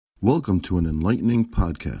Welcome to an enlightening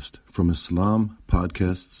podcast from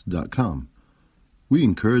IslamPodcasts.com. We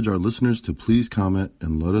encourage our listeners to please comment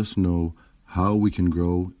and let us know how we can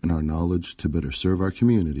grow in our knowledge to better serve our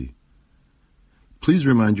community. Please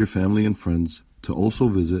remind your family and friends to also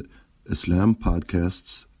visit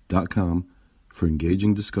IslamPodcasts.com for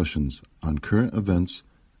engaging discussions on current events,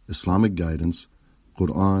 Islamic guidance,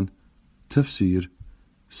 Quran, tafsir,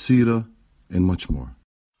 seerah, and much more.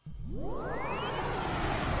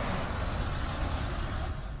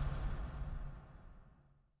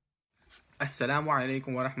 Assalamu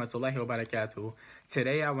alaikum wa rahmatullahi wa barakatuh.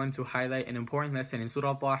 Today I want to highlight an important lesson in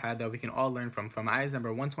Surah Taha that we can all learn from ayahs number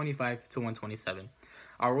 125 to 127.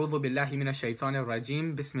 A'udhu billahi minash shaitanir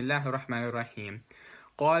rajim. Bismillahir rahmanir rahim.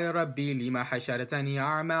 قال ربي لما حشرتني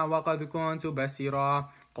أعمى وقد كنت بصيرا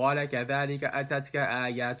قال كذلك أتتك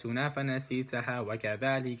آياتنا فنسيتها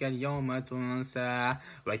وكذلك اليوم تنسى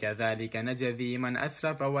وكذلك نجزي من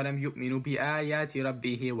أسرف ولم يؤمن بآيات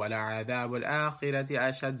ربه ولعذاب الآخرة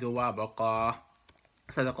أشد وأبقى.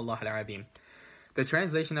 صدق الله العظيم. The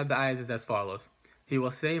translation of the ayahs is as follows. He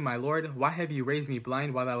will say, My Lord, why have you raised me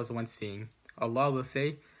blind while I was once seeing? Allah will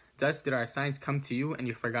say, Thus did our signs come to you and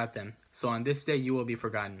you forgot them. So on this day you will be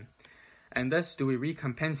forgotten. And thus do we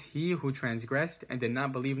recompense he who transgressed and did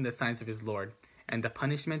not believe in the signs of his Lord. And the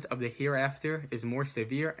punishment of the hereafter is more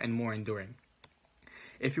severe and more enduring.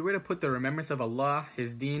 If you were to put the remembrance of Allah,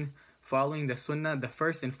 His Deen, following the Sunnah, the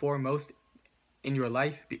first and foremost in your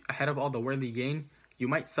life, ahead of all the worldly gain, you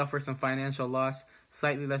might suffer some financial loss,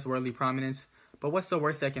 slightly less worldly prominence, but what's the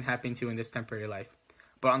worst that can happen to you in this temporary life?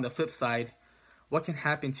 But on the flip side, what can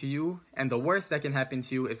happen to you, and the worst that can happen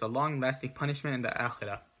to you, is a long-lasting punishment in the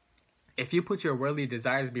akhirah. If you put your worldly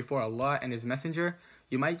desires before Allah and His Messenger,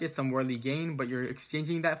 you might get some worldly gain, but you're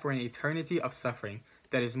exchanging that for an eternity of suffering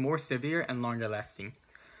that is more severe and longer-lasting.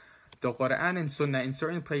 The Quran and Sunnah in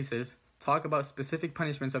certain places talk about specific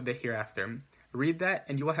punishments of the hereafter. Read that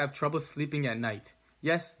and you will have trouble sleeping at night.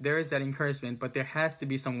 Yes, there is that encouragement, but there has to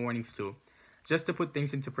be some warnings too. Just to put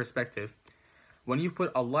things into perspective, when you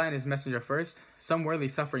put Allah and His Messenger first, some worldly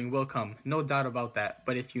suffering will come, no doubt about that.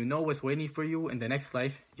 But if you know what's waiting for you in the next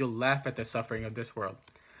life, you'll laugh at the suffering of this world.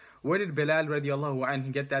 Where did Bilal radiallahu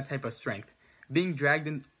anhu get that type of strength? Being dragged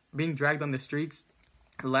on the streets,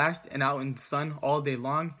 lashed and out in the sun all day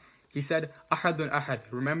long, he said, Ahadun ahad,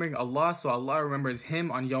 remembering Allah, so Allah remembers him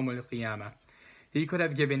on Yawmul Qiyamah. He could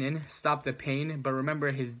have given in, stopped the pain, but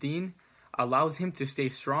remember His Deen allows him to stay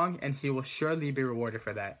strong, and he will surely be rewarded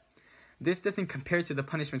for that. This doesn't compare to the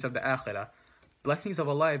punishments of the akhirah. Blessings of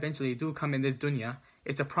Allah eventually do come in this dunya.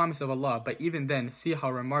 It's a promise of Allah, but even then, see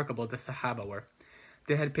how remarkable the Sahaba were.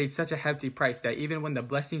 They had paid such a hefty price that even when the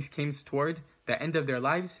blessings came toward the end of their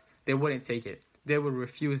lives, they wouldn't take it. They would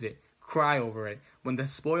refuse it, cry over it. When the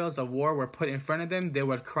spoils of war were put in front of them, they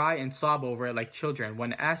would cry and sob over it like children.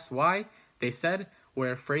 When asked why, they said,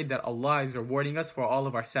 We're afraid that Allah is rewarding us for all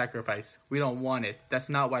of our sacrifice. We don't want it. That's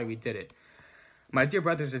not why we did it. My dear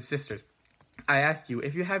brothers and sisters, I ask you,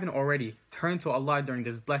 if you haven't already, turn to Allah during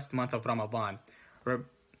this blessed month of Ramadan.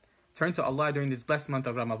 Turn to Allah during this blessed month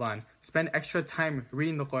of Ramadan. Spend extra time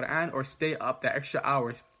reading the Quran or stay up the extra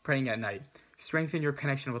hours praying at night. Strengthen your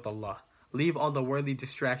connection with Allah. Leave all the worldly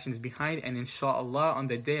distractions behind, and Insha'Allah, on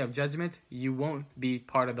the day of judgment, you won't be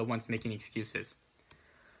part of the ones making excuses.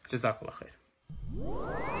 Jazakallah khair.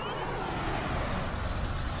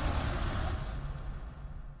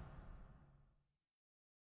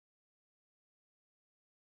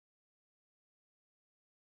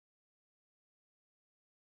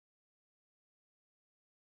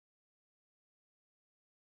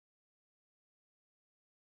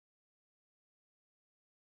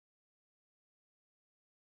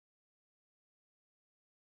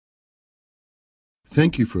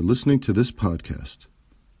 Thank you for listening to this podcast.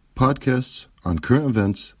 Podcasts on current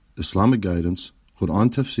events, Islamic guidance, Quran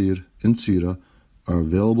tafsir, and seerah are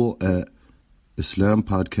available at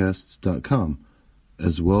IslamPodcasts.com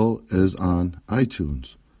as well as on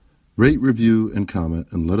iTunes. Rate, review, and comment,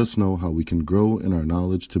 and let us know how we can grow in our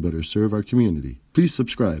knowledge to better serve our community. Please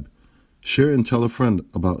subscribe, share, and tell a friend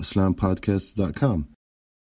about IslamPodcasts.com.